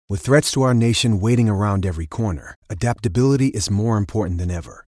With threats to our nation waiting around every corner, adaptability is more important than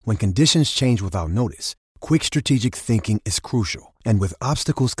ever. When conditions change without notice, quick strategic thinking is crucial. And with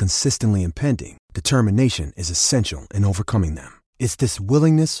obstacles consistently impending, determination is essential in overcoming them. It's this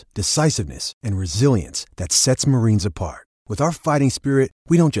willingness, decisiveness, and resilience that sets Marines apart. With our fighting spirit,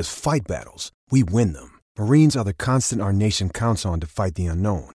 we don't just fight battles, we win them. Marines are the constant our nation counts on to fight the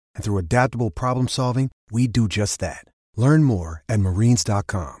unknown. And through adaptable problem solving, we do just that. Learn more at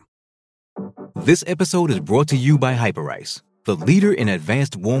marines.com. This episode is brought to you by Hyperice, the leader in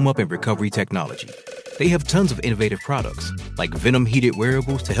advanced warm-up and recovery technology. They have tons of innovative products, like Venom heated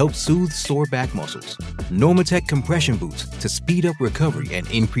wearables to help soothe sore back muscles, Normatec compression boots to speed up recovery and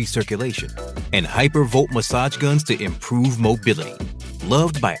increase circulation, and Hypervolt massage guns to improve mobility.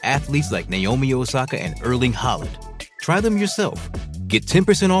 Loved by athletes like Naomi Osaka and Erling Haaland. Try them yourself. Get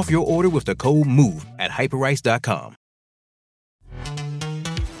 10% off your order with the code MOVE at hyperice.com.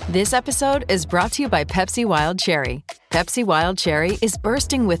 This episode is brought to you by Pepsi Wild Cherry. Pepsi Wild Cherry is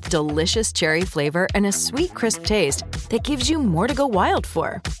bursting with delicious cherry flavor and a sweet, crisp taste that gives you more to go wild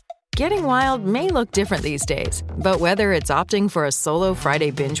for. Getting wild may look different these days, but whether it's opting for a solo Friday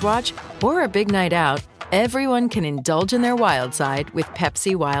binge watch or a big night out, everyone can indulge in their wild side with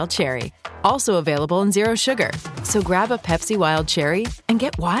Pepsi Wild Cherry. Also available in Zero Sugar. So grab a Pepsi Wild Cherry and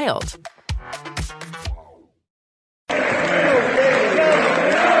get wild.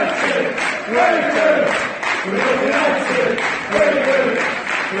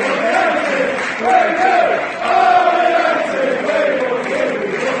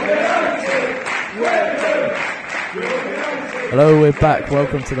 Hello, we're back.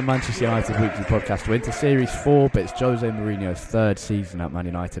 Welcome to the Manchester United Weekly Podcast. We're into Series 4, but it's Jose Mourinho's third season at Man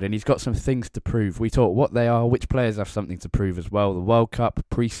United, and he's got some things to prove. We talk what they are, which players have something to prove as well, the World Cup,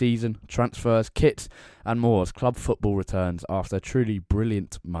 pre-season, transfers, kits, and more as club football returns after a truly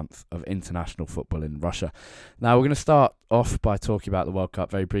brilliant month of international football in Russia. Now, we're going to start off by talking about the World Cup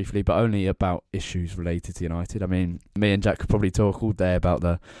very briefly, but only about issues related to United. I mean, me and Jack could probably talk all day about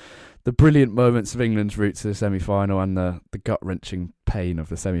the brilliant moments of England's route to the semi-final and the gut-wrenching pain of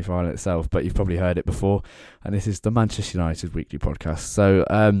the semi-final itself, but you've probably heard it before, and this is the Manchester United Weekly Podcast. So,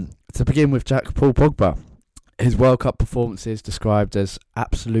 to begin with, Jack, Paul Pogba. His World Cup performance is described as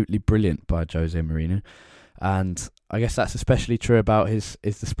absolutely brilliant by Jose Mourinho, and I guess that's especially true about his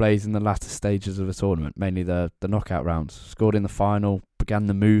displays in the latter stages of the tournament, mainly the knockout rounds. Scored in the final, began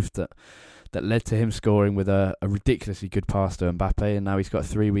the move that led to him scoring with a ridiculously good pass to Mbappe, and now he's got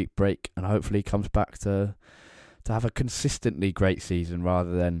a 3-week break and hopefully comes back to have a consistently great season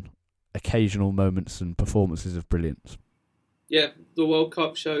rather than occasional moments and performances of brilliance. Yeah, the World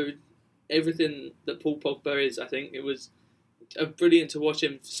Cup showed everything that Paul Pogba is. I think it was brilliant to watch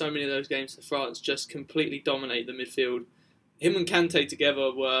him for so many of those games for France just completely dominate the midfield. Him and Kante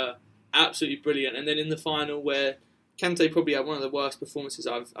together were absolutely brilliant, and then in the final where Kante probably had one of the worst performances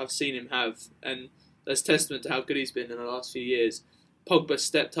I've seen him have, and that's testament to how good he's been in the last few years. Pogba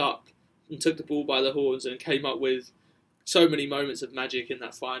stepped up and took the ball by the horns and came up with so many moments of magic in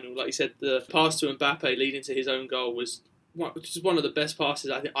that final. Like you said, the pass to Mbappe leading to his own goal was just one of the best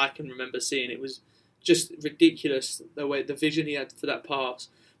passes I think I can remember seeing. It was just ridiculous the vision he had for that pass.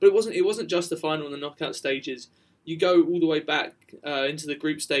 But it wasn't just the final and the knockout stages. You go all the way back into the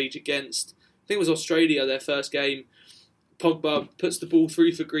group stage against, I think it was Australia, their first game. Pogba puts the ball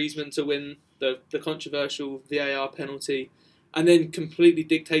through for Griezmann to win the controversial VAR penalty, and then completely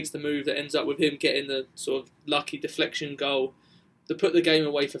dictates the move that ends up with him getting the sort of lucky deflection goal to put the game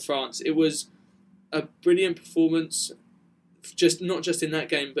away for France. It was a brilliant performance, not just in that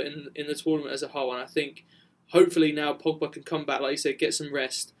game, but in the tournament as a whole. And I think hopefully now Pogba can come back, like you said, get some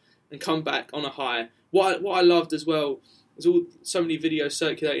rest and come back on a high. What I loved as well was so many videos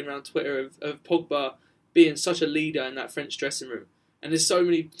circulating around Twitter of Pogba being such a leader in that French dressing room. And there's so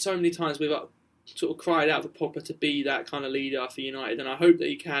many times we've sort of cried out for Pogba to be that kind of leader for United, and I hope that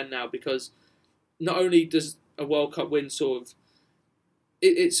he can now, because not only does a World Cup win sort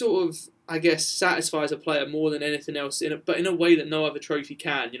of, I guess, satisfies a player more than anything else, but in a way that no other trophy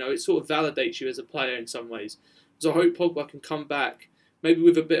can. You know, it sort of validates you as a player in some ways. So I hope Pogba can come back, maybe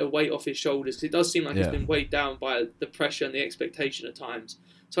with a bit of weight off his shoulders, because it does seem like he's been weighed down by the pressure and the expectation at times.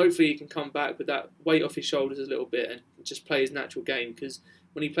 So hopefully he can come back with that weight off his shoulders a little bit and just play his natural game, because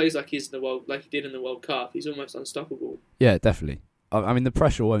when he plays like he did in the World Cup, he's almost unstoppable. Yeah, definitely. I mean, the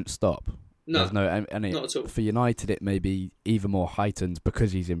pressure won't stop. No, not at all. For United, it may be even more heightened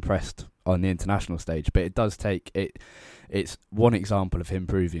because he's impressed on the international stage. But it does take it. It's one example of him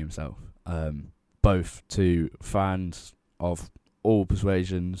proving himself, both to fans of all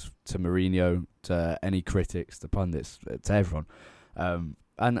persuasions, to Mourinho, to any critics, to pundits, to everyone.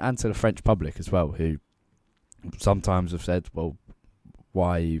 and to the French public as well, who sometimes have said, well,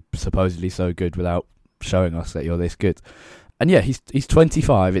 why are you supposedly so good without showing us that you're this good? And yeah, he's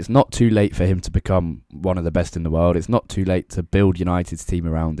 25. It's not too late for him to become one of the best in the world. It's not too late to build United's team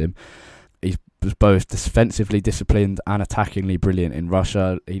around him. He was both defensively disciplined and attackingly brilliant in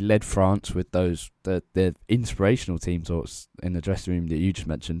Russia. He led France with the inspirational team talks in the dressing room that you just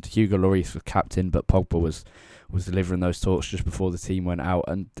mentioned. Hugo Lloris was captain, but Pogba was delivering those talks just before the team went out,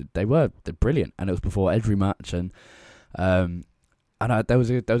 and they're brilliant. And it was before every match. And there was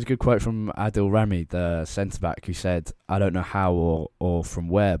a good quote from Adil Rami, the centre back, who said, "I don't know how or from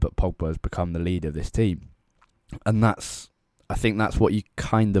where, but Pogba has become the leader of this team." And I think that's what you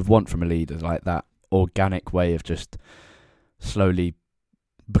kind of want from a leader, like that organic way of just slowly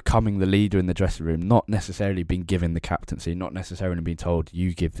becoming the leader in the dressing room, not necessarily being given the captaincy, not necessarily being told,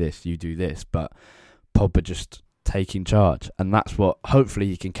 you give this, you do this, but Pogba just taking charge. And that's what, hopefully,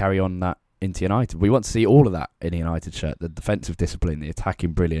 he can carry on that into United. We want to see all of that in a United shirt, the defensive discipline, the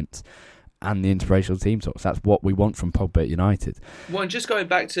attacking brilliance, and the inspirational team talks. That's what we want from Pogba at United. Well, and just going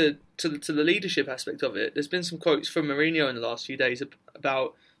back to the leadership aspect of it, there's been some quotes from Mourinho in the last few days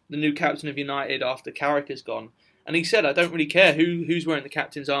about the new captain of United after Carrick has gone. And he said, I don't really care who's wearing the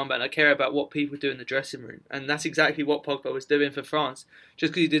captain's armband. I care about what people do in the dressing room. And that's exactly what Pogba was doing for France.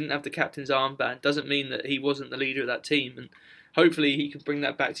 Just because he didn't have the captain's armband doesn't mean that he wasn't the leader of that team. And hopefully he can bring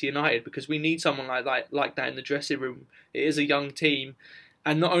that back to United, because we need someone like that in the dressing room. It is a young team.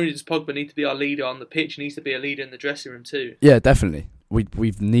 And not only does Pogba need to be our leader on the pitch, he needs to be a leader in the dressing room too. Yeah, definitely.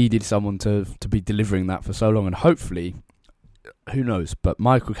 We've needed someone to be delivering that for so long. And hopefully, who knows, but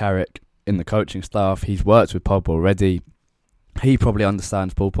Michael Carrick in the coaching staff, he's worked with Pogba already. He probably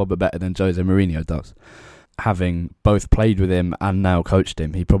understands Paul Pogba better than Jose Mourinho does. Having both played with him and now coached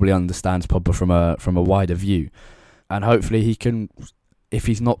him, he probably understands Pogba from a wider view. And hopefully he can, if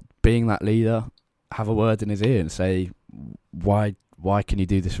he's not being that leader, have a word in his ear and say, why can you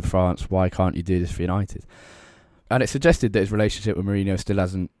do this for France? Why can't you do this for United? And it's suggested that his relationship with Mourinho still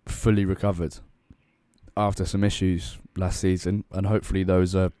hasn't fully recovered after some issues last season, and hopefully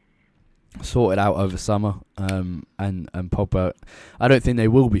those are sorted out over summer. And Pogba, I don't think they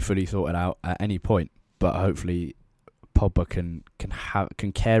will be fully sorted out at any point, but hopefully Pogba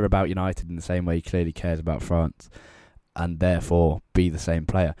can care about United in the same way he clearly cares about France, and therefore be the same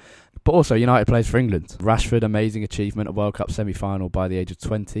player. But also, United plays for England. Rashford, amazing achievement, a World Cup semi-final by the age of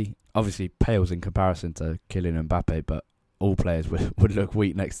 20. Obviously pales in comparison to Kylian Mbappe, but all players would look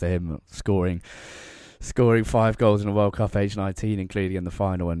weak next to him, scoring 5 goals in a World Cup age 19, including in the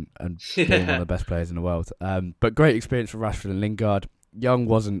final, and being one of the best players in the world. But great experience for Rashford and Lingard. Young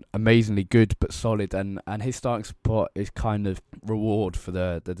wasn't amazingly good, but solid, and his starting support is kind of reward for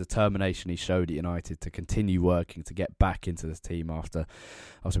the determination he showed at United to continue working to get back into this team after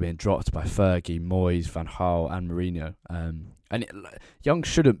being dropped by Fergie, Moyes, Van Gaal and Mourinho. Young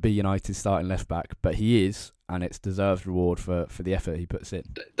shouldn't be United's starting left back, but he is, and it's deserved reward for the effort he puts in.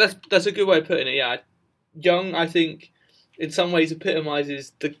 That's a good way of putting it, yeah. Young, I think, in some ways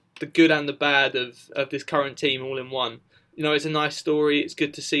epitomises the good and the bad of this current team all in one. You know, it's a nice story. It's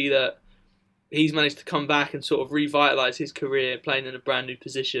good to see that he's managed to come back and sort of revitalise his career playing in a brand new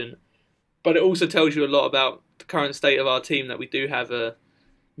position. But it also tells you a lot about the current state of our team, that we do have a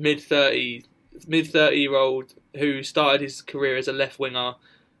mid-30-year-old who started his career as a left winger,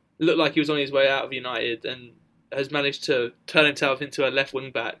 looked like he was on his way out of United, and has managed to turn himself into a left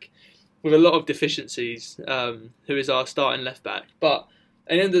wing back with a lot of deficiencies, who is our starting left back. But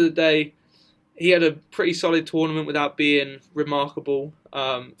at the end of the day, he had a pretty solid tournament without being remarkable.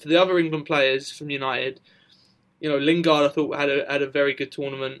 For the other England players from United, you know, Lingard I thought had a very good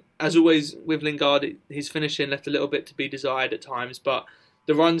tournament. As always with Lingard, his finishing left a little bit to be desired at times, but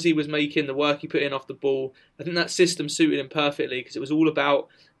the runs he was making, the work he put in off the ball, I think that system suited him perfectly, because it was all about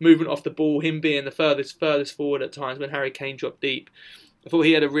movement off the ball, him being the furthest forward at times when Harry Kane dropped deep. I thought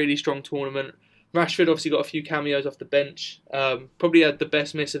he had a really strong tournament. Rashford obviously got a few cameos off the bench. Probably had the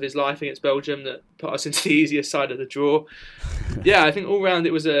best miss of his life against Belgium that put us into the easiest side of the draw. Yeah, I think all round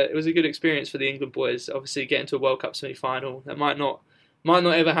it was a good experience for the England boys. Obviously getting to a World Cup semi-final, that might not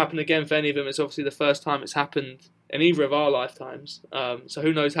ever happen again for any of them. It's obviously the first time it's happened in either of our lifetimes. So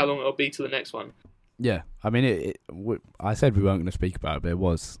who knows how long it'll be till the next one. Yeah, I mean, I said we weren't going to speak about it, but it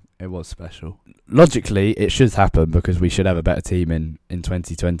was special. Logically, it should happen because we should have a better team in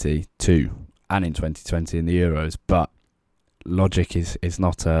 2022 and in 2020 in the Euros. But logic is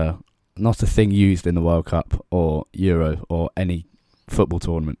not a thing used in the World Cup or Euro or any football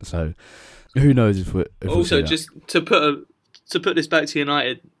tournament. So who knows if also just to put this back to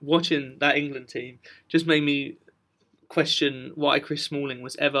United, watching that England team just made me question why Chris Smalling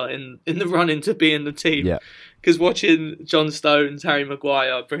was ever in the run into being the team. Yeah. Because watching John Stones, Harry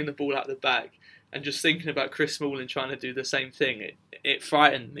Maguire bring the ball out the back, and just thinking about Chris Smalling trying to do the same thing, it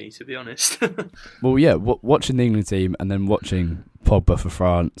frightened me, to be honest. Well, yeah, watching the England team and then watching Pogba for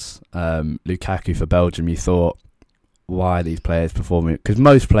France, Lukaku for Belgium, you thought, why are these players performing? Because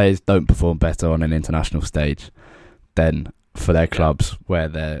most players don't perform better on an international stage than for their clubs, where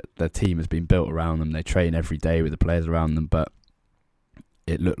their team has been built around them. They train every day with the players around them, but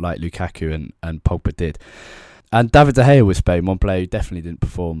it looked like Lukaku and Pogba did. And David De Gea with Spain, one player who definitely didn't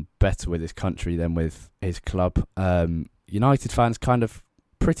perform better with his country than with his club. United fans kind of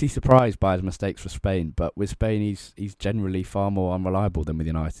pretty surprised by his mistakes for Spain, but with Spain he's generally far more unreliable than with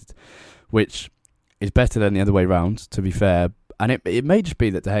United, which is better than the other way round, to be fair. And it may just be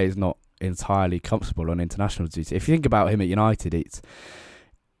that De Gea is not entirely comfortable on international duty. If you think about him at United,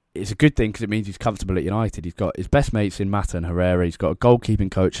 it's a good thing because it means he's comfortable at United. He's got his best mates in Mata and Herrera. He's got a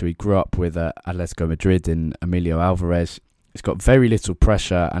goalkeeping coach who he grew up with at Atletico Madrid in Emilio Alvarez. He's got very little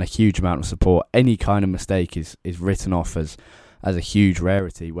pressure and a huge amount of support. Any kind of mistake is written off as a huge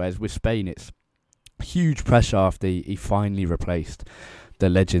rarity, whereas with Spain it's huge pressure after he finally replaced the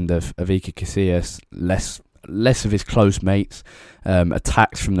legend of Iker Casillas, less of his close mates,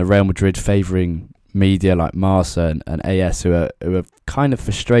 attacks from the Real Madrid favouring media like Marca and AS who are kind of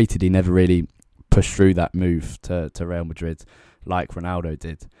frustrated he never really pushed through that move to Real Madrid like Ronaldo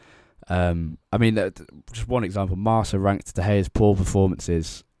did. Just one example, Marca ranked De Gea's poor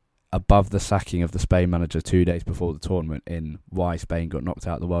performances above the sacking of the Spain manager 2 days before the tournament in why Spain got knocked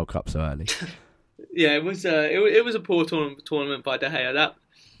out of the World Cup so early. Yeah, it was a poor tournament by De Gea. That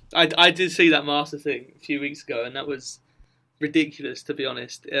I did see that Marca thing a few weeks ago, and that was ridiculous, to be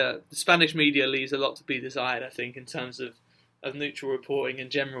honest. The Spanish media leaves a lot to be desired, I think, in terms of neutral reporting in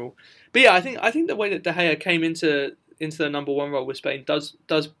general. But yeah, I think the way that De Gea came into the number one role with Spain does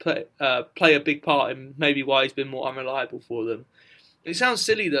play a big part in maybe why he's been more unreliable for them. It sounds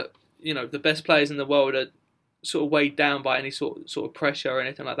silly that the best players in the world are sort of weighed down by any sort of pressure or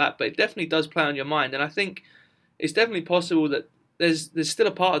anything like that, but it definitely does play on your mind, and I think it's definitely possible that there's still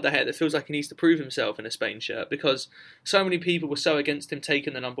a part of De Gea that feels like he needs to prove himself in a Spain shirt, because so many people were so against him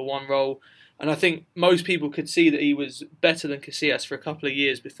taking the number one role, and I think most people could see that he was better than Casillas for a couple of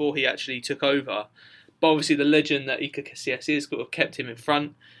years before he actually took over. But obviously the legend that Iker Casillas is sort of kept him in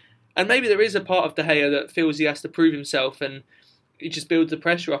front, and maybe there is a part of De Gea that feels he has to prove himself, and he just builds the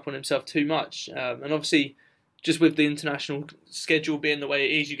pressure up on himself too much. And obviously, just with the international schedule being the way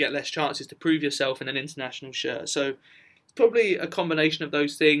it is, you get less chances to prove yourself in an international shirt. So probably a combination of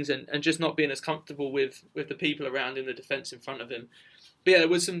those things, and just not being as comfortable with the people around in the defence in front of him. But yeah, there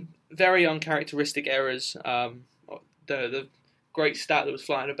was some very uncharacteristic errors. The great stat that was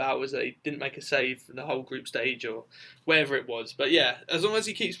flying about was that he didn't make a save in the whole group stage or wherever it was. But yeah, as long as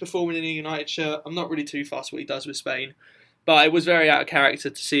he keeps performing in a United shirt, I'm not really too fussed what he does with Spain. But it was very out of character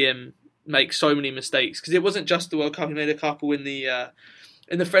to see him make so many mistakes, because it wasn't just the World Cup. He made a couple in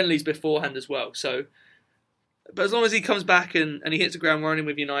the friendlies beforehand as well. So, but as long as he comes back and he hits the ground running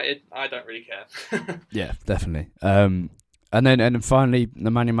with United, I don't really care. Yeah, definitely. And then finally,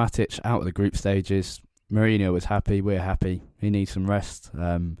 Nemanja Matic out of the group stages. Mourinho was happy. We're happy. He needs some rest.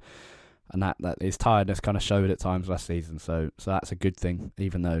 And that his tiredness kind of showed at times last season. So that's a good thing,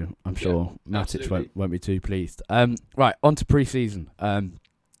 even though I'm sure Matic won't be too pleased. Right, on to pre-season.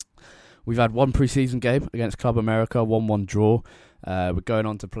 We've had one pre-season game against Club America, 1-1 draw. We're going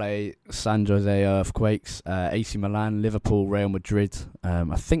on to play San Jose Earthquakes, AC Milan, Liverpool, Real Madrid.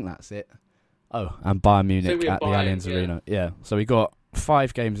 I think that's it. Oh, and Bayern Munich at the Allianz Arena. Yeah, so we got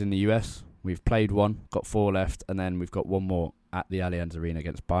 5 games in the US. We've played 1, got 4 left, and then we've got 1 more at the Allianz Arena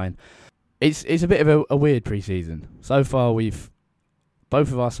against Bayern. It's a bit of a weird pre-season. So far,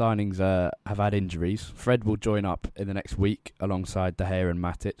 both of our signings have had injuries. Fred will join up in the next week alongside De Gea and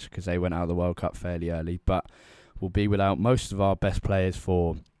Matic, because they went out of the World Cup fairly early, but we'll be without most of our best players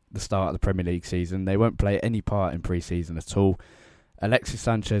for the start of the Premier League season. They won't play any part in pre-season at all. Alexis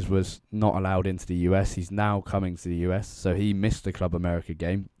Sanchez was not allowed into the US. He's now coming to the US, so he missed the Club America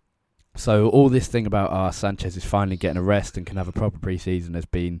game. So all this thing about Sanchez is finally getting a rest and can have a proper pre-season has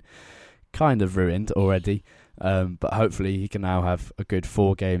been kind of ruined already. But hopefully he can now have a good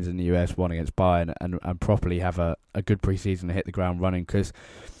 4 games in the US, 1 against Bayern, and properly have a good pre-season to hit the ground running, because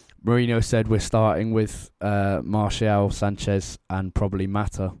Mourinho said we're starting with Martial, Sanchez and probably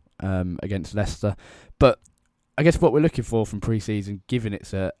Mata against Leicester. But I guess what we're looking for from pre-season, given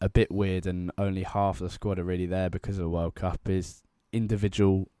it's a bit weird and only half of the squad are really there because of the World Cup, is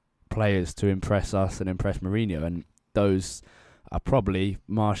individual players to impress us and impress Mourinho, and those are probably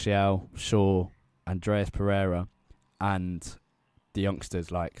Martial, Shaw, Andreas Pereira and the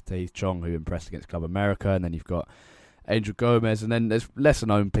youngsters like Tahith Chong, who impressed against Club America, and then you've got Angel Gomez, and then there's lesser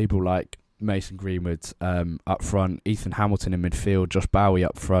known people like Mason Greenwood up front, Ethan Hamilton in midfield, Josh Bowie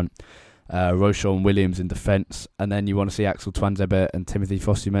up front, Roshan Williams in defence, and then you want to see Axel Tuanzebe and Timothy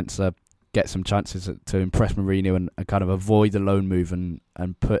Fosu-Mensah get some chances to impress Mourinho and kind of avoid the loan move and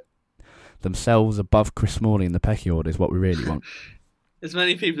put themselves above Chris Smalling in the pecking order is what we really want. As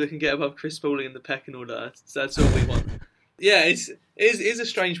many people that can get above Chris Smalling in the pecking order, that's all we want. Yeah, it is a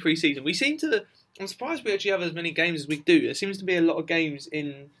strange pre-season. I'm surprised we actually have as many games as we do. There seems to be a lot of games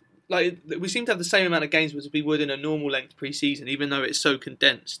we seem to have the same amount of games as we would in a normal length pre-season, even though it's so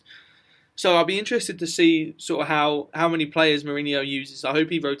condensed. So I'll be interested to see sort of how many players Mourinho uses. I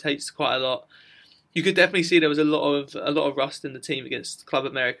hope he rotates quite a lot. You could definitely see there was a lot of rust in the team against Club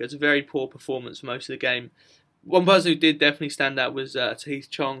America. It's a very poor performance for most of the game. One person who did definitely stand out was Tahith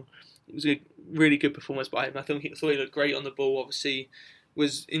Chong. It was a really good performance by him. I thought he looked great on the ball. Obviously,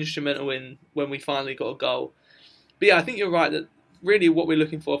 was instrumental in when we finally got a goal. But yeah, I think you're right that really what we're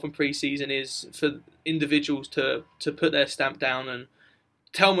looking for from pre-season is for individuals to put their stamp down and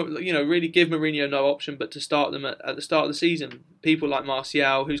tell them, really give Mourinho no option but to start them at the start of the season. People like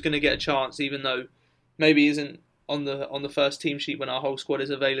Martial, who's going to get a chance even though maybe isn't on the first team sheet when our whole squad is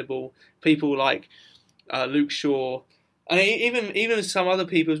available. People like Luke Shaw, and even some other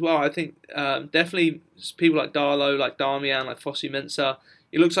people as well. I think definitely people like Darlow, like Darmian, like Fosu-Mensah.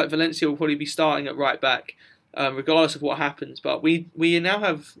 It looks like Valencia will probably be starting at right back, regardless of what happens. But we now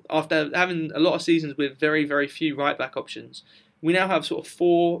have, after having a lot of seasons with very, very few right back options, we now have sort of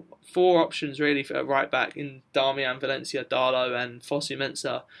four options really for right back in Darmian, Valencia, Darlow, and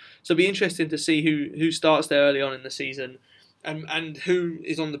Fosu-Mensah. So it'll be interesting to see who starts there early on in the season, and who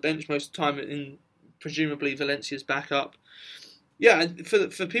is on the bench most of the time in presumably Valencia's backup. Yeah,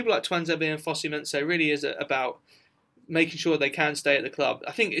 for people like Tuanzebe and Fosu-Mensah, it really is about making sure they can stay at the club.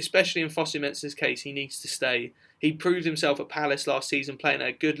 I think especially in Fosu-Mensah's case, he needs to stay. He proved himself at Palace last season, playing at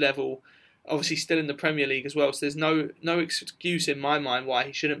a good level, obviously still in the Premier League as well, so there's no excuse in my mind why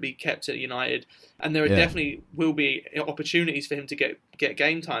he shouldn't be kept at United, and there definitely will be opportunities for him to get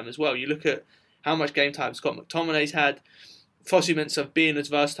game time as well. You look at how much game time Scott McTominay's had. Fosu-Mensah, being as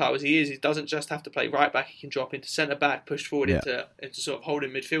versatile as he is, he doesn't just have to play right back, he can drop into centre back, push forward into sort of holding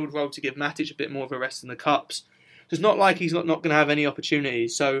midfield role to give Matic a bit more of a rest in the cups. So it's not like he's not going to have any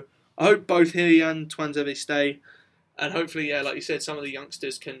opportunities. So I hope both he and Tuanzebe stay, and hopefully, like you said, some of the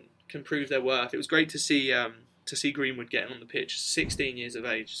youngsters can prove their worth. It was great to see Greenwood getting on the pitch, 16 years of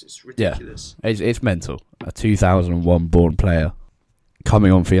age. It's ridiculous. Yeah, it's mental. A 2001 born player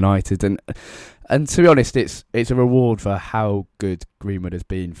coming on for United, and to be honest, it's a reward for how good Greenwood has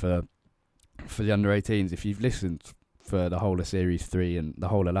been for the under-18s. If you've listened for the whole of Series 3 and the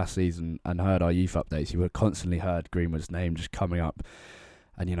whole of last season and heard our youth updates, you would have constantly heard Greenwood's name just coming up.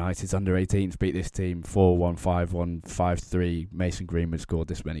 And United's under-18s beat this team 4-1, 5-1, 5-3. Mason Greenwood scored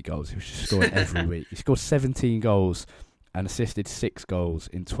this many goals. He was just scoring every week. He scored 17 goals and assisted 6 goals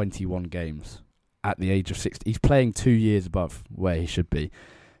in 21 games at the age of 60. He's playing 2 years above where he should be,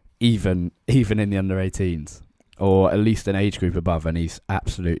 even in the under-18s, or at least an age group above, and he's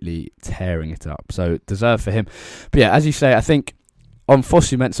absolutely tearing it up. So deserved for him. But yeah, as you say, I think on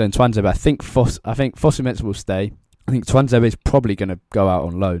Fosu-Mensah and Tuanzebe, I think Fosu-Mensah will stay. I think Tuanzebe is probably going to go out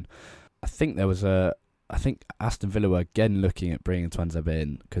on loan. I think Aston Villa were again looking at bringing Tuanzebe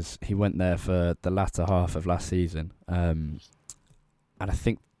in because he went there for the latter half of last season. And I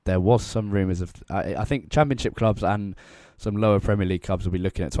think there was some rumours of... I think Championship clubs and some lower Premier League clubs will be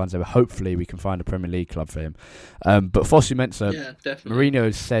looking at Tuanzebe. Hopefully we can find a Premier League club for him. But Fosu-Mensah,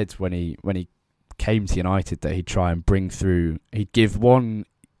 Mourinho said when he came to United that he'd try and he'd give one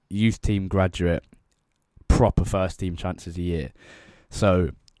youth team graduate proper first team chances a year.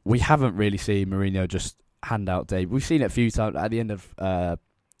 So we haven't really seen Mourinho just hand out debut. We've seen it a few times at the end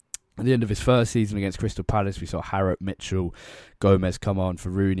of his first season against Crystal Palace. We saw Harrop, Mitchell, Gomez come on for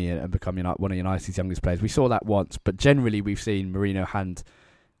Rooney and become one of United's youngest players. We saw that once, but generally we've seen Mourinho hand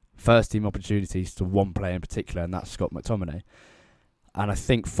first team opportunities to one player in particular, and that's Scott McTominay. And I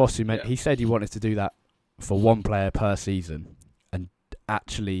think Fosu-Mensah, he said he wanted to do that for one player per season and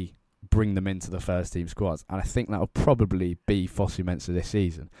actually bring them into the first team squads, and I think that'll probably be Fosu-Mensah this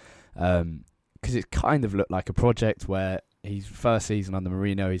season, because it kind of looked like a project where his first season under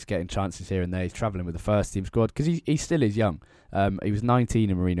Mourinho, he's getting chances here and there, he's travelling with the first team squad because he still is young. He was 19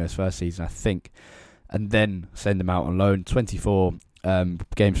 in Mourinho's first season, I think, and then send him out on loan, 24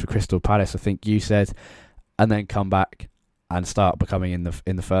 games for Crystal Palace, I think you said, and then come back and start becoming in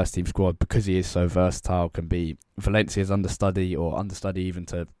the first team squad because he is so versatile. Can be Valencia's understudy or understudy even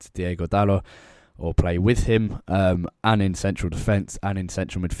to Diego Dallo, or play with him, and in central defence, and in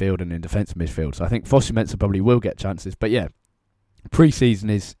central midfield, and in defensive midfield. So I think Fosu-Mensah probably will get chances. But yeah, pre-season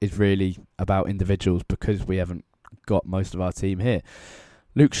is really about individuals because we haven't got most of our team here.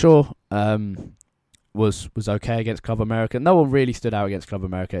 Luke Shaw was okay against Club America. No one really stood out against Club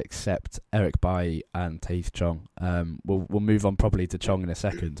America except Eric Bailly and Tahith Chong. We'll move on probably to Chong in a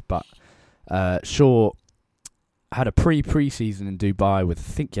second, but Shaw had a pre-season in Dubai with, I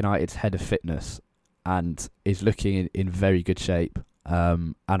think, United's head of fitness and is looking in very good shape.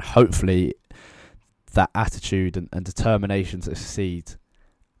 And hopefully that attitude and determination to succeed,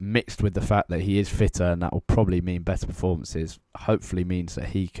 mixed with the fact that he is fitter, and that will probably mean better performances, hopefully means that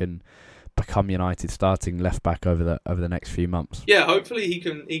he can become United starting left back over the next few months. Yeah, hopefully he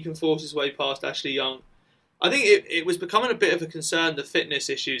can force his way past Ashley Young. I think it was becoming a bit of a concern, the fitness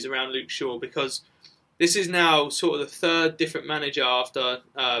issues around Luke Shaw, because this is now sort of the third different manager after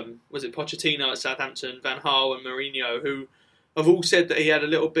was it Pochettino at Southampton, Van Gaal and Mourinho, who have all said that he had a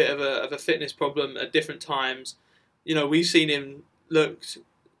little bit of a fitness problem at different times. You know, we've seen him look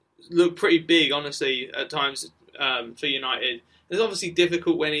pretty big, honestly, at times for United. It's obviously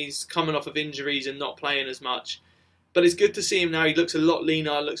difficult when he's coming off of injuries and not playing as much. But it's good to see him now. He looks a lot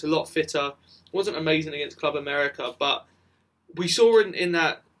leaner, looks a lot fitter. Wasn't amazing against Club America, but we saw in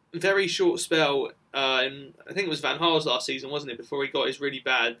that very short spell, I think it was Van Gaal's last season, wasn't it, before he got his really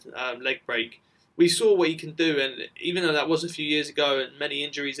bad leg break. We saw what he can do, and even though that was a few years ago and many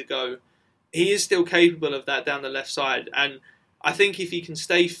injuries ago, he is still capable of that down the left side. And I think if he can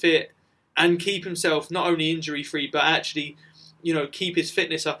stay fit and keep himself not only injury-free, but actually, you know, keep his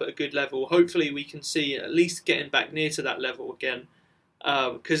fitness up at a good level, hopefully we can see at least getting back near to that level again.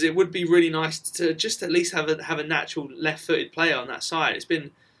 Because it would be really nice to just at least have a natural left-footed player on that side. It's been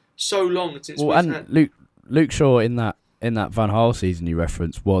so long since we've had... Luke Shaw in that Van Gaal season you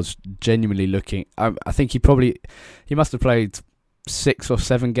referenced was genuinely looking... I think he must have played 6 or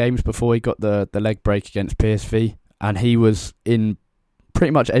 7 games before he got the leg break against PSV, and he was in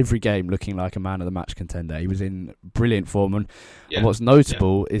pretty much every game looking like a man of the match contender. He was in brilliant form, and what's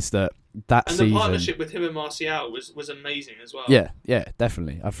notable is that season... And the partnership with him and Martial was amazing as well. Yeah,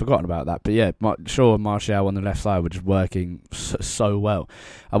 definitely. I've forgotten about that. But yeah, Shaw and Martial on the left side were just working so well.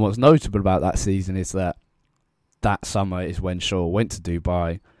 And what's notable about that season is that summer is when Shaw went to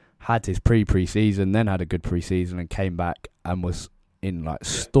Dubai, had his pre-season, then had a good pre-season and came back and was in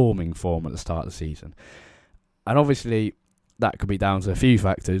storming form at the start of the season. And obviously that could be down to a few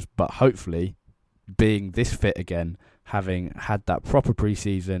factors, but hopefully being this fit again, having had that proper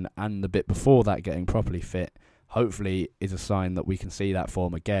pre-season and the bit before that getting properly fit, hopefully is a sign that we can see that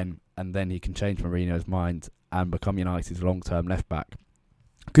form again, and then he can change Mourinho's mind and become United's long-term left-back.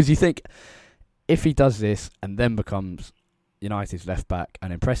 Because you think, if he does this and then becomes United's left-back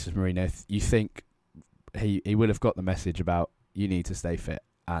and impresses Mourinho, you think he will have got the message about you need to stay fit.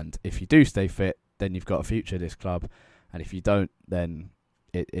 And if you do stay fit, then you've got a future at this club. And if you don't, then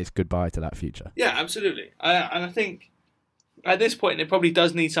it's goodbye to that future. Yeah, absolutely. And I think at this point it probably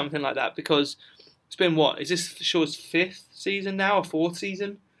does need something like that, because it's been is this Shaw's 5th season now, or 4th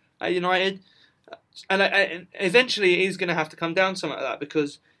season at United? And eventually it is going to have to come down to something like that,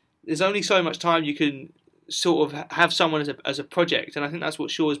 because there's only so much time you can sort of have someone as a project, and I think that's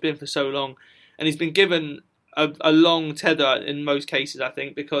what Shaw has been for so long. And he's been given a long tether in most cases, I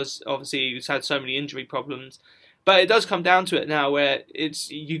think, because obviously he's had so many injury problems. But it does come down to it now, where it's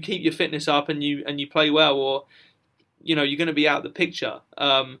you keep your fitness up and you play well, or you're going to be out of the picture.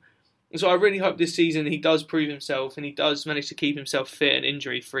 So I really hope this season he does prove himself and he does manage to keep himself fit and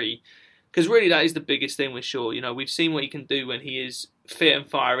injury free, because really that is the biggest thing with Shaw. We've seen what he can do when he is fit and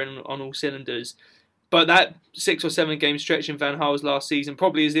firing on all cylinders. But that 6 or 7 game stretch in Van Gaal's last season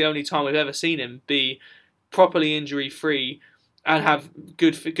probably is the only time we've ever seen him be properly injury free and have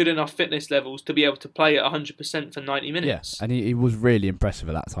good enough fitness levels to be able to play at 100% for 90 minutes. Yeah, and he was really impressive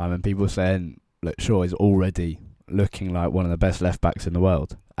at that time, and people were saying, look, Shaw is already looking like one of the best left-backs in the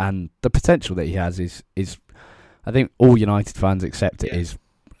world. And the potential that he has is I think all United fans accept it, is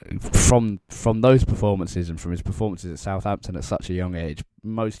from those performances and from his performances at Southampton at such a young age,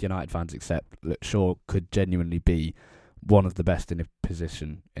 most United fans accept that Shaw could genuinely be one of the best in his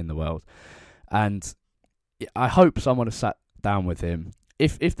position in the world. And I hope someone has sat down with him.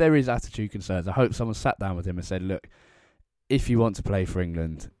 If there is attitude concerns, I hope someone sat down with him and said, look, if you want to play for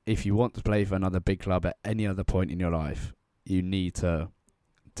England, if you want to play for another big club at any other point in your life, you need to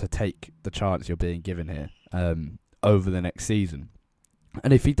take the chance you're being given here over the next season.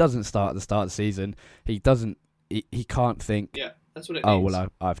 And if he doesn't start at the start of the season, he can't think, yeah, that's what it oh, means. well,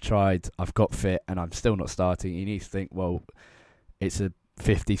 I've tried, I've got fit, and I'm still not starting. He needs to think, well, it's a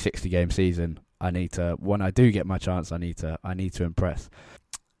 50, 60 game season. when I do get my chance, I need to impress.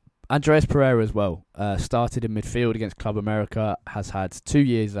 Andreas Pereira as well, started in midfield against Club America, has had 2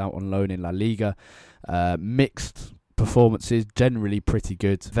 years out on loan in La Liga, mixed performances, generally pretty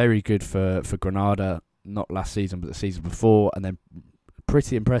good, very good for Granada, not last season but the season before, and then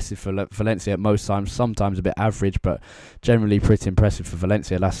pretty impressive for Valencia at most times, sometimes a bit average, but generally pretty impressive for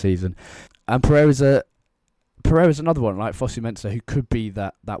Valencia last season. And Pereira's another one, like Fosu Mensah, who could be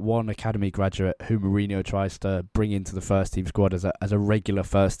that one academy graduate who Mourinho tries to bring into the first team squad as a regular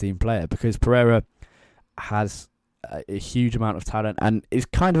first team player, because Pereira has a huge amount of talent and is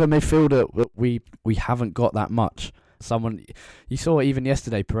kind of a midfielder that we haven't got that much. Someone you saw even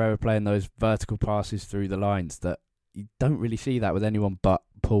yesterday, Pereira playing those vertical passes through the lines that you don't really see that with anyone but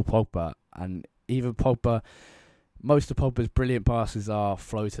Paul Pogba. And even Pogba, most of Pogba's brilliant passes are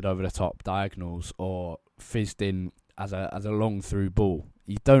floated over the top, diagonals, or fizzed in as a long through ball.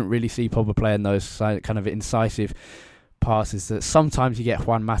 You don't really see Pogba playing those kind of incisive passes that sometimes you get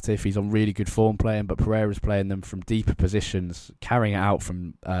Juan Mata if he's on really good form playing, but Pereira's playing them from deeper positions, carrying it out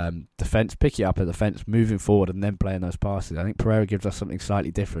from defence, picking it up at defence, moving forward and then playing those passes. I think Pereira gives us something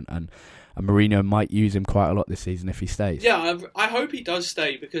slightly different, and Mourinho might use him quite a lot this season if he stays. Yeah, I hope he does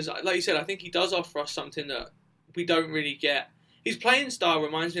stay, because like you said, I think he does offer us something that we don't really get. His playing style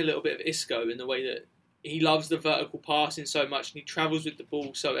reminds me a little bit of Isco in the way that he loves the vertical passing so much and he travels with the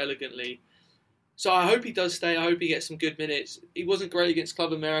ball so elegantly. So I hope he does stay. I hope he gets some good minutes. He wasn't great against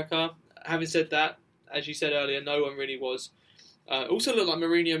Club America. Having said that, as you said earlier, no one really was. Also looked like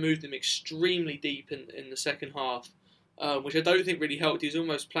Mourinho moved him extremely deep in the second half, which I don't think really helped. He was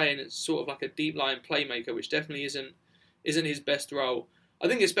almost playing as sort of like a deep line playmaker, which definitely isn't his best role. I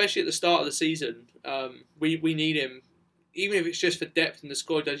think especially at the start of the season, we need him, even if it's just for depth in the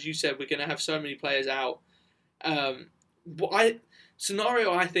squad. As you said, we're going to have so many players out.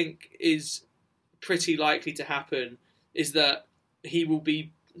 Scenario I think is pretty likely to happen is that he will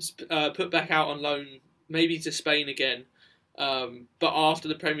be put back out on loan, maybe to Spain again, but after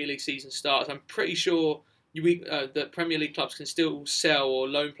the Premier League season starts. I'm pretty sure that Premier League clubs can still sell or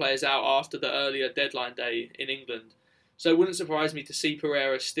loan players out after the earlier deadline day in England. So it wouldn't surprise me to see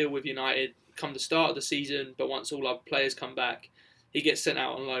Pereira still with United come the start of the season, but once all our players come back, he gets sent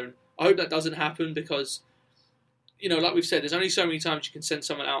out on loan. I hope that doesn't happen because, like we've said, there's only so many times you can send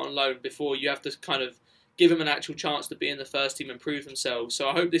someone out on loan before you have to kind of give them an actual chance to be in the first team and prove themselves. So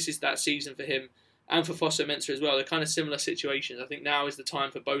I hope this is that season for him and for Fosu Mensah as well. They're kind of similar situations. I think now is the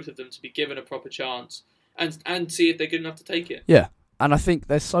time for both of them to be given a proper chance and see if they're good enough to take it. Yeah, and I think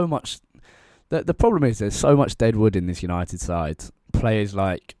there's so much... The problem is there's so much dead wood in this United side. Players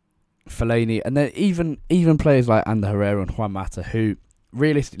like Fellaini, and then even players like Ander Herrera and Juan Mata, who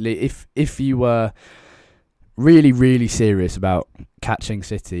realistically, if you were really, really serious about catching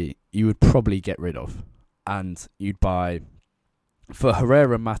City, you would probably get rid of. And you'd buy... For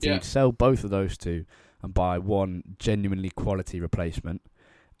Herrera and Mata, you'd sell both of those two and buy one genuinely quality replacement.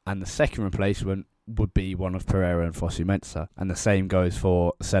 And the second replacement would be one of Pereira and Fosu Mensah. And the same goes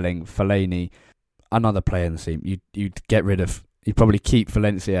for selling Fellaini, another player in the team. You'd get rid of... You'd probably keep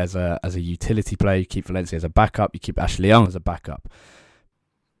Valencia as a utility player. You keep Valencia as a backup. You keep Ashley Young as a backup.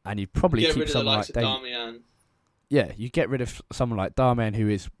 And you'd probably keep someone like Darmian. Yeah, you get rid of someone like Darmian, who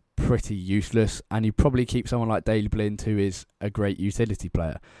is pretty useless, and you probably keep someone like Daley Blind, who is a great utility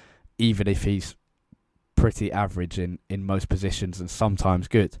player, even if he's pretty average in most positions and sometimes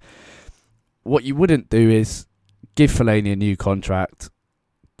good. What you wouldn't do is give Fellaini a new contract,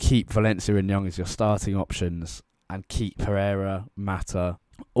 keep Valencia and Young as your starting options, and keep Herrera, Mata,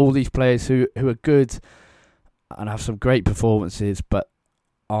 all these players who are good and have some great performances but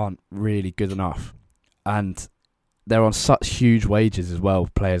aren't really good enough. And they're on such huge wages as well.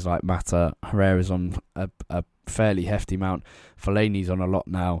 Players like Mata, Herrera's on a fairly hefty amount. Fellaini's on a lot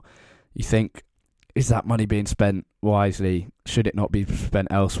now. You think, is that money being spent wisely? Should it not be spent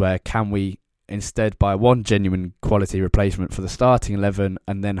elsewhere? Can we instead buy one genuine quality replacement for the starting 11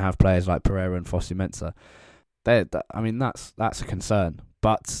 and then have players like Pereira and Fosu Mensah? That's a concern.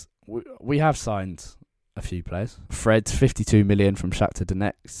 But we have signed a few players. Fred, 52 million from Shakhtar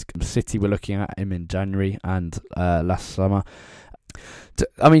Donetsk. City were looking at him in January and last summer.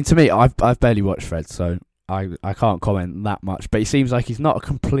 To me, I've barely watched Fred, so I can't comment that much. But he seems like he's not a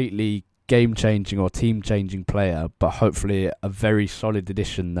completely game-changing or team-changing player, but hopefully a very solid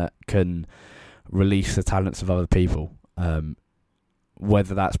addition that can release the talents of other people.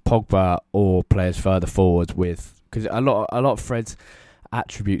 Whether that's Pogba or players further forward because a lot of Fred's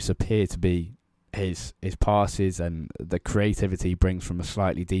attributes appear to be his passes and the creativity he brings from a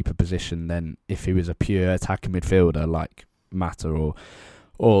slightly deeper position than if he was a pure attacking midfielder like Mata or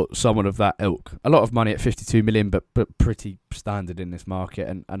or someone of that ilk. A lot of money at 52 million, but pretty standard in this market,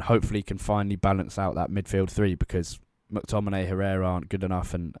 and hopefully can finally balance out that midfield three, because McTominay, Herrera aren't good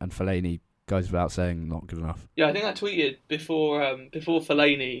enough, and Fellaini goes without saying not good enough. Yeah, I think I tweeted before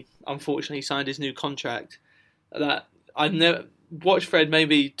Fellaini unfortunately signed his new contract that I've never watched Fred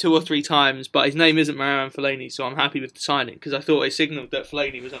maybe 2 or 3 times, but his name isn't Marouane Fellaini, so I'm happy with the signing, because I thought it signalled that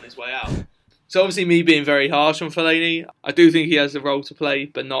Fellaini was on his way out. So obviously me being very harsh on Fellaini, I do think he has a role to play,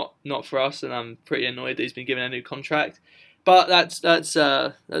 but not for us, and I'm pretty annoyed that he's been given a new contract. But that's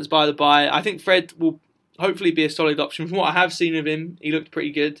by the by. I think Fred will hopefully be a solid option. From what I have seen of him, he looked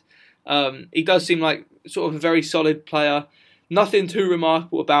pretty good. He does seem like sort of a very solid player. Nothing too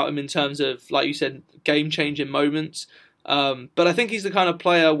remarkable about him in terms of, like you said, game-changing moments. But I think he's the kind of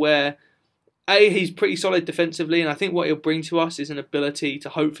player where, he's pretty solid defensively, and I think what he'll bring to us is an ability to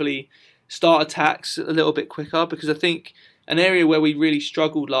hopefully start attacks a little bit quicker, because I think an area where we really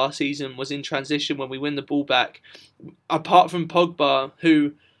struggled last season was in transition when we win the ball back. Apart from Pogba,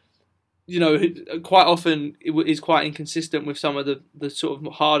 who quite often is quite inconsistent with some of the sort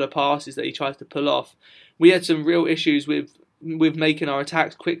of harder passes that he tries to pull off, we had some real issues with making our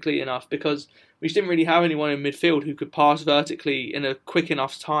attacks quickly enough, because we just didn't really have anyone in midfield who could pass vertically in a quick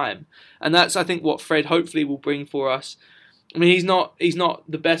enough time. And that's, I think, what Fred hopefully will bring for us. I mean, he's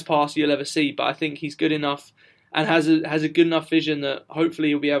not the best passer you'll ever see, but I think he's good enough and has a good enough vision that hopefully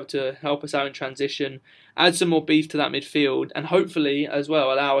he'll be able to help us out in transition, add some more beef to that midfield, and hopefully as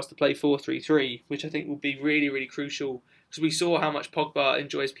well allow us to play 4-3-3, which I think will be really, really crucial, because we saw how much Pogba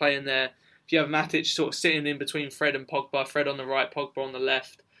enjoys playing there. If you have Matic sort of sitting in between Fred and Pogba, Fred on the right, Pogba on the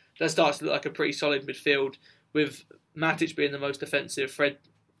left, that starts to look like a pretty solid midfield, with Matic being the most offensive, Fred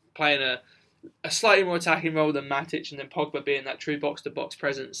playing a slightly more attacking role than Matic, and then Pogba being that true box-to-box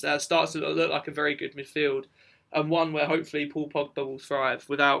presence. That starts to look like a very good midfield, and one where hopefully Paul Pogba will thrive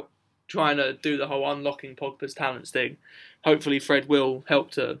without trying to do the whole unlocking Pogba's talents thing. Hopefully Fred will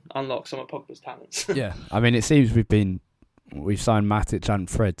help to unlock some of Pogba's talents. Yeah, I mean, it seems we've signed Matic and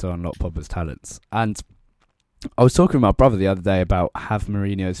Fred to unlock Pogba's talents. And I was talking with my brother the other day about, have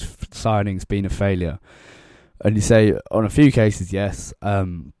Mourinho's signings been a failure? And you say, on a few cases, yes.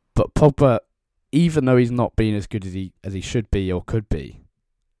 But Pogba, even though he's not been as good as he should be or could be,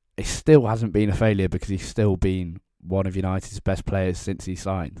 it still hasn't been a failure, because he's still been one of United's best players since he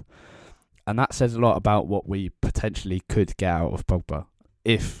signed. And that says a lot about what we potentially could get out of Pogba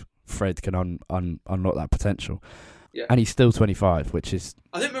if Fred can unlock that potential. Yeah. And he's still 25, which is...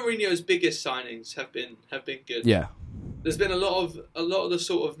 I think Mourinho's biggest signings have been good. Yeah. There's been a lot of the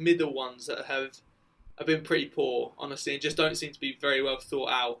sort of middle ones that have been pretty poor, honestly, and just don't seem to be very well thought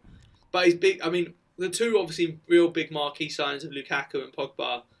out. But he's big. I mean, the two obviously real big marquee signings of Lukaku and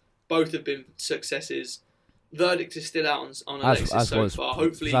Pogba both have been successes. Verdict is still out on Alexis so far.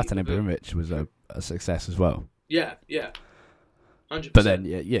 Hopefully, Zlatan Ibrahimovic was a success as well. Yeah, 100%. But then,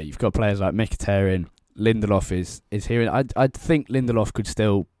 you've got players like Mkhitaryan. Lindelof is here. I think Lindelof could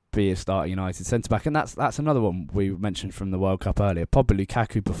still be a starting United centre back, and that's another one we mentioned from the World Cup earlier. Probably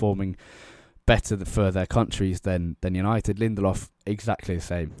Lukaku performing better for their countries than United. Lindelof exactly the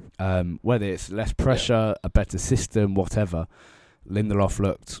same. Whether it's less pressure, a better system, whatever. Lindelof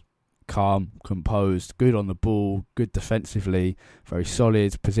looked calm, composed, good on the ball, good defensively, very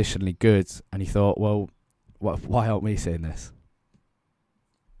solid, positionally good, and he thought, well, why aren't we seeing this?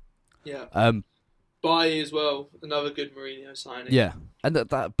 Yeah. Bailly as well, another good Mourinho signing. Yeah, and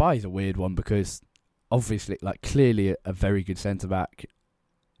that Bailly's a weird one, because obviously, like, clearly a very good centre back,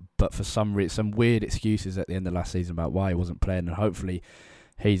 but for some weird excuses at the end of last season about why he wasn't playing, and hopefully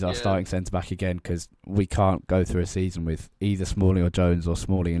he's our starting centre back again, because we can't go through a season with either Smalling or Jones or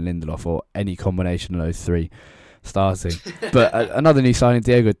Smalling and Lindelof or any combination of those three starting. But another new signing,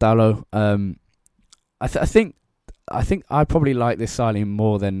 Diego Dalot. I think I probably like this signing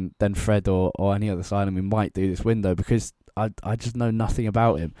more than Fred or any other signing we might do this window, because I just know nothing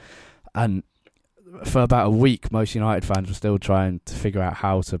about him. And for about a week, most United fans were still trying to figure out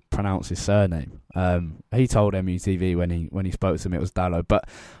how to pronounce his surname. He told MUTV when he spoke to him it was Dalot. But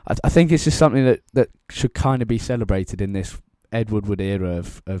I think it's just something that should kind of be celebrated in this Ed Woodward era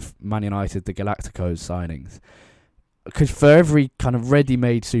of Man United, the Galacticos signings. Because for every kind of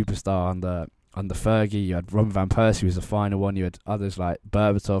ready-made superstar under Fergie, you had Robin van Persie was the final one, you had others like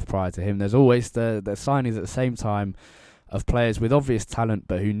Berbatov prior to him. There's always the signings at the same time of players with obvious talent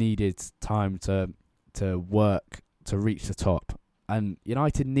but who needed time to work to reach the top. And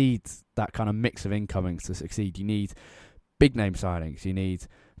United needs that kind of mix of incomings to succeed. You need big name signings, you need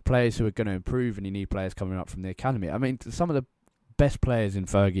players who are going to improve, and you need players coming up from the academy. I mean, some of the best players in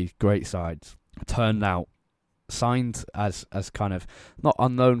Fergie's great sides turned out signed as kind of not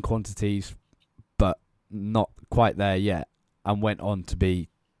unknown quantities, but not quite there yet, and went on to be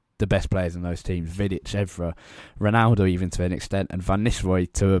the best players in those teams. Vidic, Evra, Ronaldo even to an extent, and Van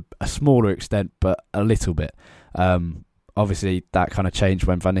Nistelrooy to a smaller extent, but a little bit. Obviously, that kind of changed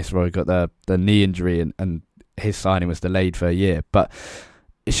when Van Nistelrooy got the knee injury and his signing was delayed for a year. But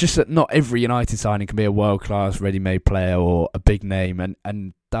it's just that not every United signing can be a world-class, ready-made player or a big name.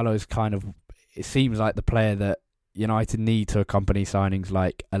 And Dalot's kind of, it seems like the player that United need to accompany signings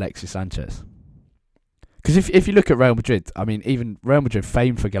like Alexis Sanchez. Because if you look at Real Madrid, I mean, even Real Madrid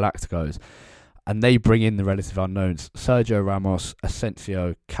famed for Galacticos, and they bring in the relative unknowns. Sergio Ramos,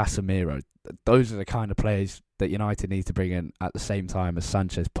 Asensio, Casemiro. Those are the kind of players that United need to bring in at the same time as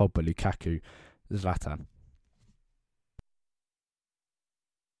Sanchez, Pogba, Lukaku, Zlatan.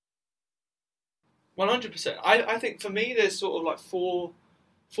 100%. I think for me, there's sort of like four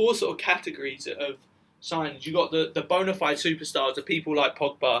sort of categories of signings. You got the bona fide superstars, the people like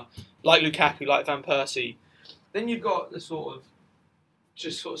Pogba, like Lukaku, like Van Persie. Then you've got the sort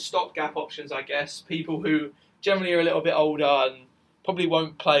of stopgap options, I guess. People who generally are a little bit older and probably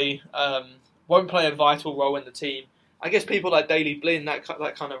won't play a vital role in the team. I guess people like Daley Blind, that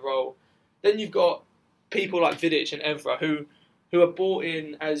kind of role. Then you've got people like Vidic and Evra who are brought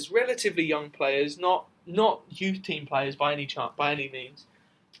in as relatively young players, not youth team players by any means,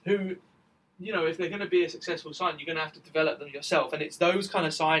 who, you know, if they're going to be a successful sign, you're going to have to develop them yourself. And it's those kind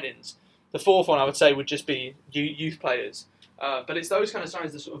of signings. The fourth one I would say would just be youth players. But it's those kind of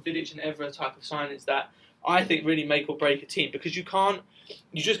signings, the sort of Vidic and Evra type of signings that I think really make or break a team, because you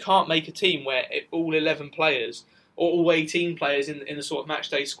just can't make a team where all 11 players or all 18 players in the sort of match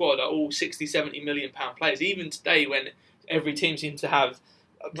day squad are all 60, 70 million pound players. Even today, when every team seems to have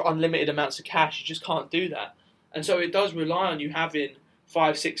unlimited amounts of cash, you just can't do that. And so it does rely on you having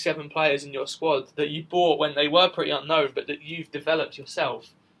 5, 6, 7 players in your squad that you bought when they were pretty unknown, but that you've developed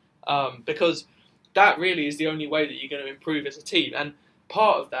yourself. Because that really is the only way that you're going to improve as a team. And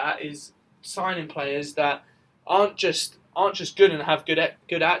part of that is signing players that aren't just good and have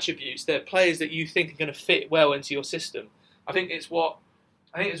good attributes. They're players that you think are going to fit well into your system. I think it's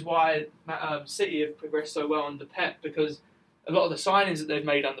why City have progressed so well under Pep, because a lot of the signings that they've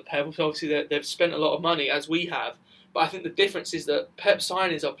made under Pep, obviously they've spent a lot of money, as we have. But I think the difference is that Pep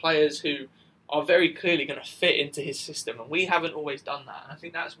signings are players who are very clearly going to fit into his system, and we haven't always done that. And I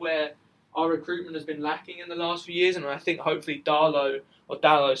think that's where our recruitment has been lacking in the last few years, and I think hopefully Dalot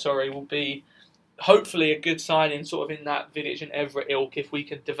will be hopefully a good signing sort of in that Vidic and Evra ilk if we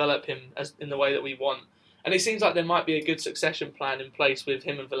can develop him as in the way that we want. And it seems like there might be a good succession plan in place with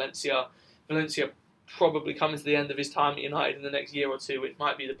him and Valencia. Valencia probably coming to the end of his time at United in the next year or two, which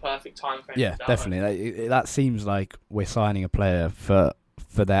might be the perfect time frame. Yeah, definitely. That seems like we're signing a player for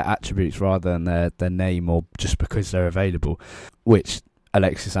their attributes rather than their name, or just because they're available, which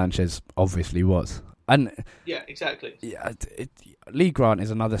Alexis Sanchez obviously was. And yeah, exactly. Yeah, Lee Grant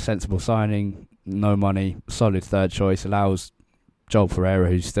is another sensible signing. No money, solid third choice, allows Joel Pereira,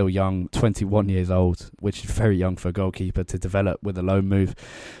 who's still young, 21 years old, which is very young for a goalkeeper, to develop with a loan move.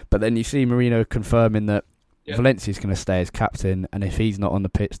 But then you see Mourinho confirming that Valencia's going to stay as captain, and if he's not on the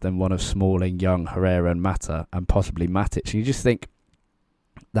pitch, then one of Smalling, Young, Herrera and Mata, and possibly Matic. And you just think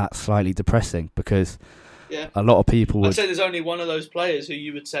that's slightly depressing, because a lot of people I'd say there's only one of those players who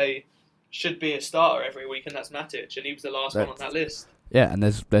you would say should be a starter every week, and that's Matic, and he was the last one on that list. Yeah, and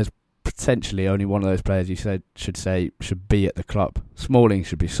there's potentially only one of those players you should be at the club. Smalling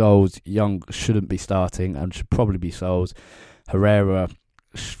should be sold. Young shouldn't be starting and should probably be sold. Herrera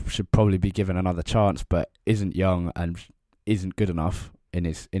should probably be given another chance, but isn't young and isn't good enough in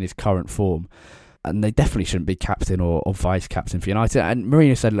his current form. And they definitely shouldn't be captain or vice captain for United. And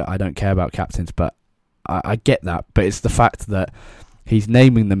Mourinho said, look, I don't care about captains, but I get that. But it's the fact that he's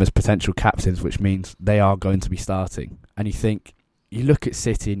naming them as potential captains, which means they are going to be starting. And you look at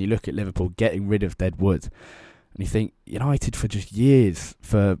City and you look at Liverpool getting rid of Dead Wood, and you think United for just years,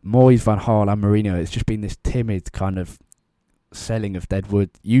 for Moyes, Van Gaal and Mourinho, it's just been this timid kind of selling of Dead Wood,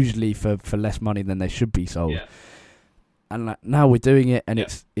 usually for less money than they should be sold. Yeah. And now we're doing it, and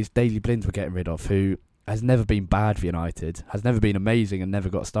it's Daley Blind we're getting rid of, who has never been bad for United, has never been amazing and never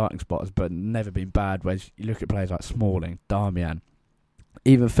got starting spots, but never been bad. Whereas you look at players like Smalling, Darmian,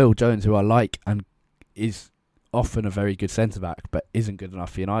 even Phil Jones, who I like and is often a very good centre-back, but isn't good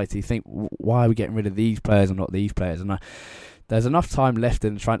enough for United. You think, why are we getting rid of these players and not these players? And there's enough time left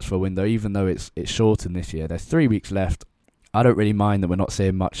in the transfer window, even though it's shortened this year. There's 3 weeks left. I don't really mind that we're not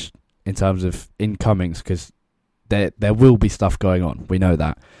seeing much in terms of incomings, because there will be stuff going on. We know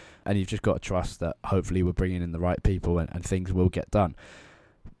that. And you've just got to trust that hopefully we're bringing in the right people and things will get done.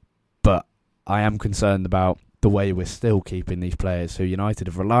 But I am concerned about the way we're still keeping these players who United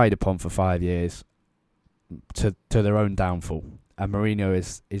have relied upon for 5 years to their own downfall. And Mourinho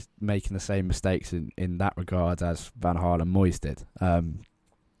is making the same mistakes in that regard as Van Gaal and Moyes did.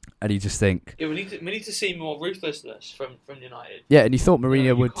 And you just think... Yeah, we need to see more ruthlessness from United. Yeah, and you thought Mourinho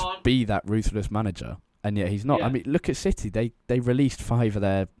you would can't... be that ruthless manager, and yet he's not. Yeah. I mean, look at City. They released 5 of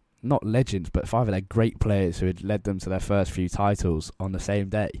their, not legends, but 5 of their great players who had led them to their first few titles on the same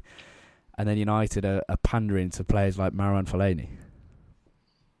day. And then United are pandering to players like Marouane Fellaini.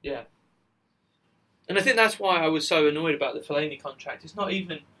 Yeah. And I think that's why I was so annoyed about the Fellaini contract. It's not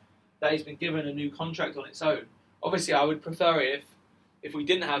even that he's been given a new contract on its own. Obviously, I would prefer it if we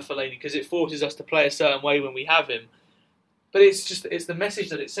didn't have Fellaini, because it forces us to play a certain way when we have him. But it's the message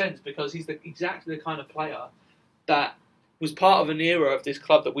that it sends, because he's exactly the kind of player that was part of an era of this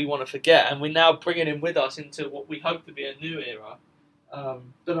club that we want to forget, and we're now bringing him with us into what we hope to be a new era.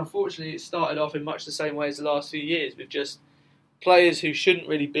 But unfortunately, it started off in much the same way as the last few years, with just players who shouldn't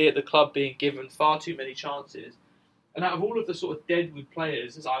really be at the club being given far too many chances. And out of all of the sort of deadwood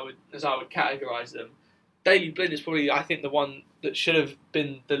players, as I would categorise them, Daley Blind is probably, I think, the one that should have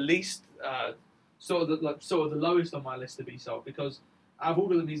been the least, sort of the lowest on my list to be sold, because out of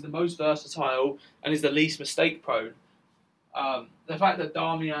all of them, he's the most versatile and is the least mistake prone. The fact that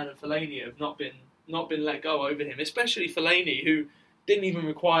Darmian and Fellaini have not been let go over him, especially Fellaini, who didn't even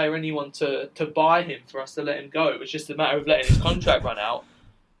require anyone to buy him for us to let him go. It was just a matter of letting his contract run out.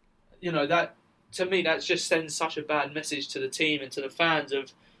 You know, that to me, that just sends such a bad message to the team and to the fans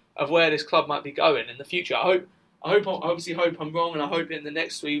of where this club might be going in the future. I obviously hope I'm wrong, and I hope in the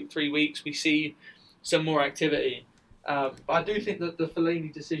next 3 weeks we see some more activity. But I do think that the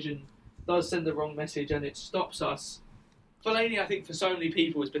Fellaini decision does send the wrong message, and it stops us. Fellaini, I think, for so many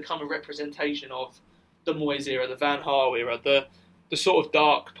people has become a representation of the Moyes era, the Van Gaal era, the sort of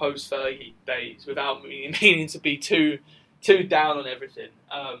dark post-Fergie days, without meaning to be too down on everything.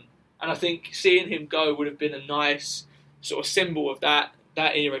 And I think seeing him go would have been a nice sort of symbol of that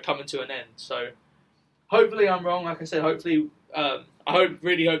era coming to an end. So hopefully I'm wrong. Like I said, hopefully I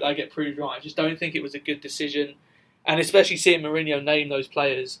really hope that I get proved right. I just don't think it was a good decision, and especially seeing Mourinho name those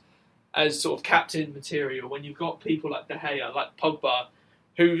players as sort of captain material when you've got people like De Gea, like Pogba,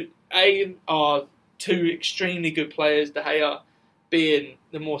 who are 2 extremely good players. De Gea being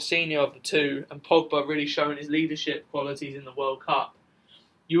the more senior of the 2, and Pogba really showing his leadership qualities in the World Cup.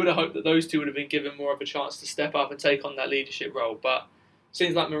 You would have hoped that those 2 would have been given more of a chance to step up and take on that leadership role, but it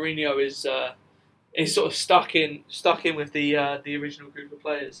seems like Mourinho is sort of stuck in with the original group of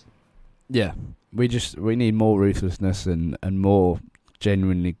players. Yeah, we need more ruthlessness and more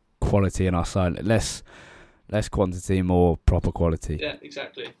genuinely quality in our side. Less quantity, more proper quality. Yeah,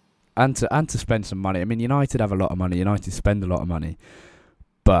 exactly. And to spend some money. I mean, United have a lot of money. United spend a lot of money,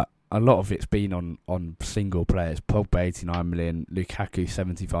 but a lot of it's been on single players. Pogba 89 million, Lukaku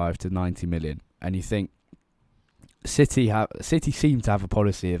 75 to 90 million, and you think City seem to have a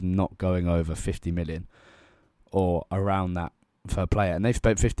policy of not going over 50 million or around that per player, and they've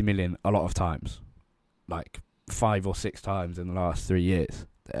spent 50 million a lot of times, like 5 or 6 times in the last 3 years.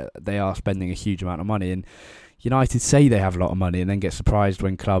 They are spending a huge amount of money, and United say they have a lot of money and then get surprised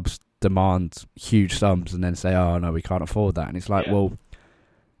when clubs demand huge sums and then say, oh no, we can't afford that. And it's like, well,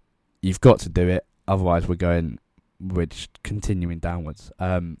 you've got to do it, otherwise we're just continuing downwards.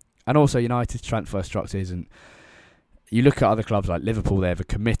 And also United's transfer structure isn't. You look at other clubs like Liverpool, they have a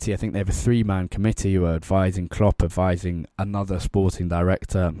committee. I think they have a 3-man committee who are advising Klopp, advising another sporting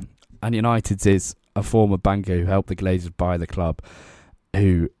director. And United's is a former banker who helped the Glazers buy the club,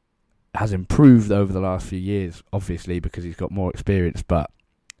 who has improved over the last few years, obviously, because he's got more experience. But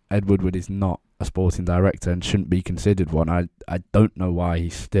Ed Woodward is not a sporting director and shouldn't be considered one. I don't know why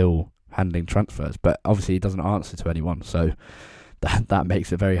he's still handling transfers, but obviously he doesn't answer to anyone, so that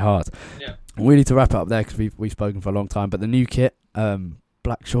makes it very hard. Yeah. We need to wrap it up there because we've spoken for a long time. But the new kit,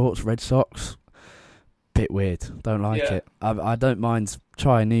 black shorts, red socks, bit weird. Don't like it. I don't mind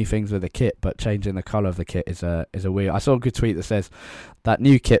trying new things with the kit, but changing the colour of the kit is a weird. I saw a good tweet that says that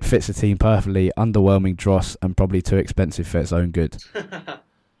new kit fits the team perfectly, underwhelming dross and probably too expensive for its own good.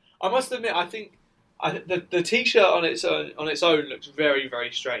 I must admit, I think the t-shirt on its own looks very,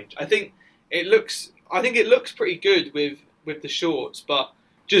 very strange. I think it looks pretty good with the shorts, but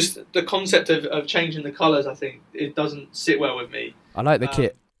just the concept of changing the colours, I think it doesn't sit well with me. I like the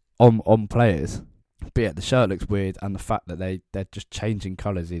kit on players, but yeah, the shirt looks weird, and the fact that they're just changing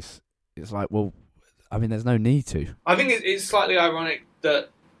colours it's like, well, I mean, there's no need to. I think it's slightly ironic that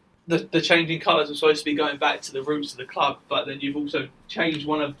the changing colours are supposed to be going back to the roots of the club, but then you've also changed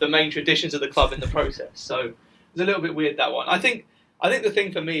one of the main traditions of the club in the process. So it's a little bit weird, that one. I think the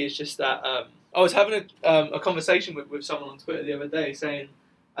thing for me is just that I was having a conversation with someone on Twitter the other day saying,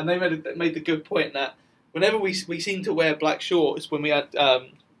 and they made the good point that whenever we seem to wear black shorts when we had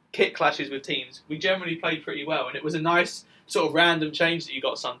kit clashes with teams, we generally played pretty well, and it was a nice sort of random change that you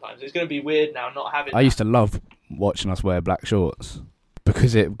got sometimes. It's going to be weird now not having. I used to love watching us wear black shorts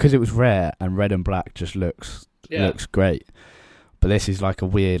because it was rare, and red and black just looks great. But this is like a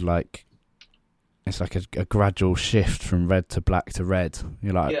weird, like, it's like a gradual shift from red to black to red.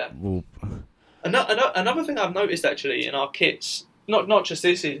 You're like, well. Another thing I've noticed actually in our kits, not just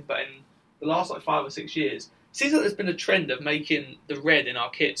this season, but in the last like 5 or 6 years, it seems like there's been a trend of making the red in our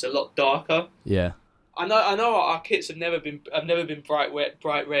kits a lot darker. Yeah. I know our kits have never been bright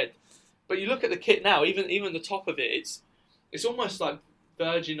red, but you look at the kit now, even the top of it, it's almost like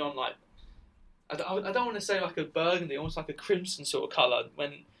verging on like, I don't want to say like a burgundy, almost like a crimson sort of colour,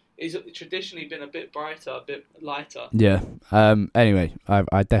 when it's traditionally been a bit brighter, a bit lighter. Yeah. Anyway,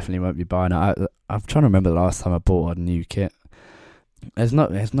 I definitely won't be buying it. I'm trying to remember the last time I bought a new kit. There's no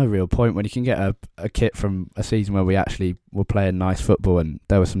real point when you can get a kit from a season where we actually were playing nice football and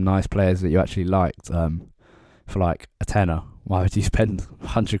there were some nice players that you actually liked for like a tenner. Why would you spend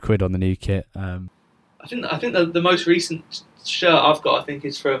 £100 on the new kit? I think the most recent shirt I've got, I think,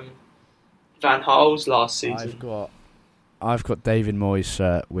 is from Van Gaal's last season. I've got David Moyes'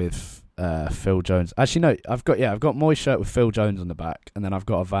 shirt with Phil Jones. Actually, no, I've got Moyes' shirt with Phil Jones on the back, and then I've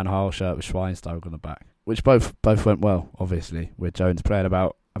got a Van Gaal shirt with Schweinsteiger on the back, which both went well, obviously, with Jones playing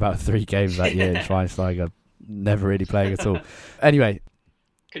about 3 games that year and Schweinsteiger never really playing at all. Anyway.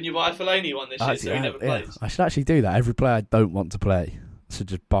 Can you buy a Fellaini one this year so he never plays? I should actually do that. Every player I don't want to play should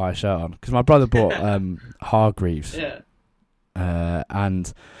just buy a shirt on. Because my brother bought Hargreaves. Yeah.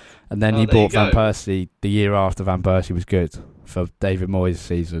 And then he bought Van Persie the year after Van Persie was good for David Moyes'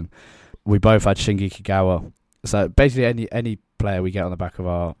 season. We both had Shinji Kagawa. So basically any player we get on the back of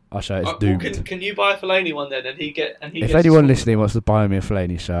our shirt is doomed. Well, can you buy a Fellaini one then? If anyone listening wants to buy me a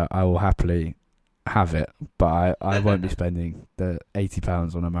Fellaini shirt, I will happily have it. But I won't be spending the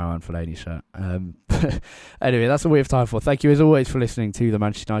 £80 on a Marouane Fellaini shirt. Anyway, that's all we have time for. Thank you as always for listening to the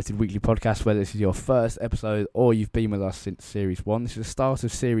Manchester United Weekly Podcast, whether this is your first episode or you've been with us since Series 1. This is the start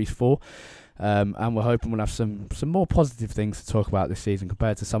of Series 4. And we're hoping we'll have some more positive things to talk about this season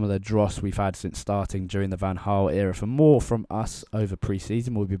compared to some of the dross we've had since starting during the Van Gaal era. For more from us over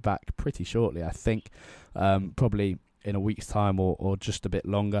pre-season, we'll be back pretty shortly, I think, probably in a week's time or just a bit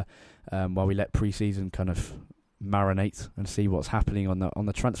longer, while we let pre-season kind of marinate and see what's happening on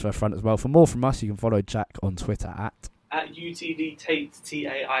the transfer front as well. For more from us, you can follow Jack on Twitter at UTD Tait,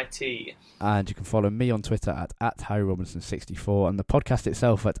 Tait. And you can follow me on Twitter at Harry Robinson64 and the podcast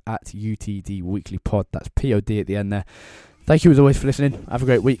itself at UTD Weekly Pod. That's POD at the end there. Thank you as always for listening. Have a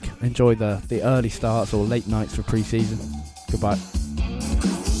great week. Enjoy the early starts or late nights for pre-season. Goodbye.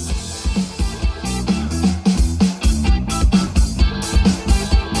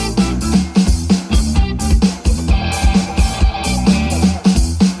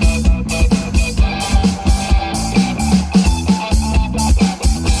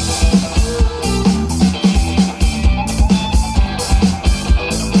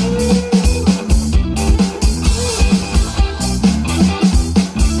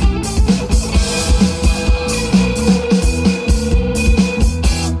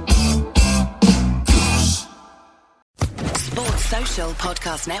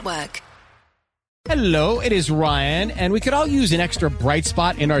 Podcast Network. Hello, it is Ryan, and we could all use an extra bright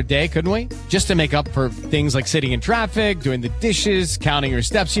spot in our day, couldn't we? Just to make up for things like sitting in traffic, doing the dishes, counting your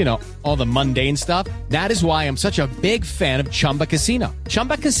steps, all the mundane stuff. That is why I'm such a big fan of Chumba Casino.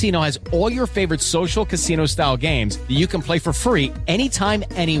 Chumba Casino has all your favorite social casino-style games that you can play for free anytime,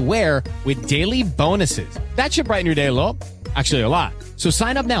 anywhere with daily bonuses. That should brighten your day a little. Actually, a lot. So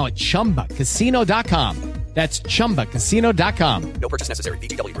sign up now at ChumbaCasino.com. That's ChumbaCasino.com. No purchase necessary.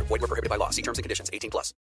 VGW Group. Void where prohibited by law. See terms and conditions. 18+.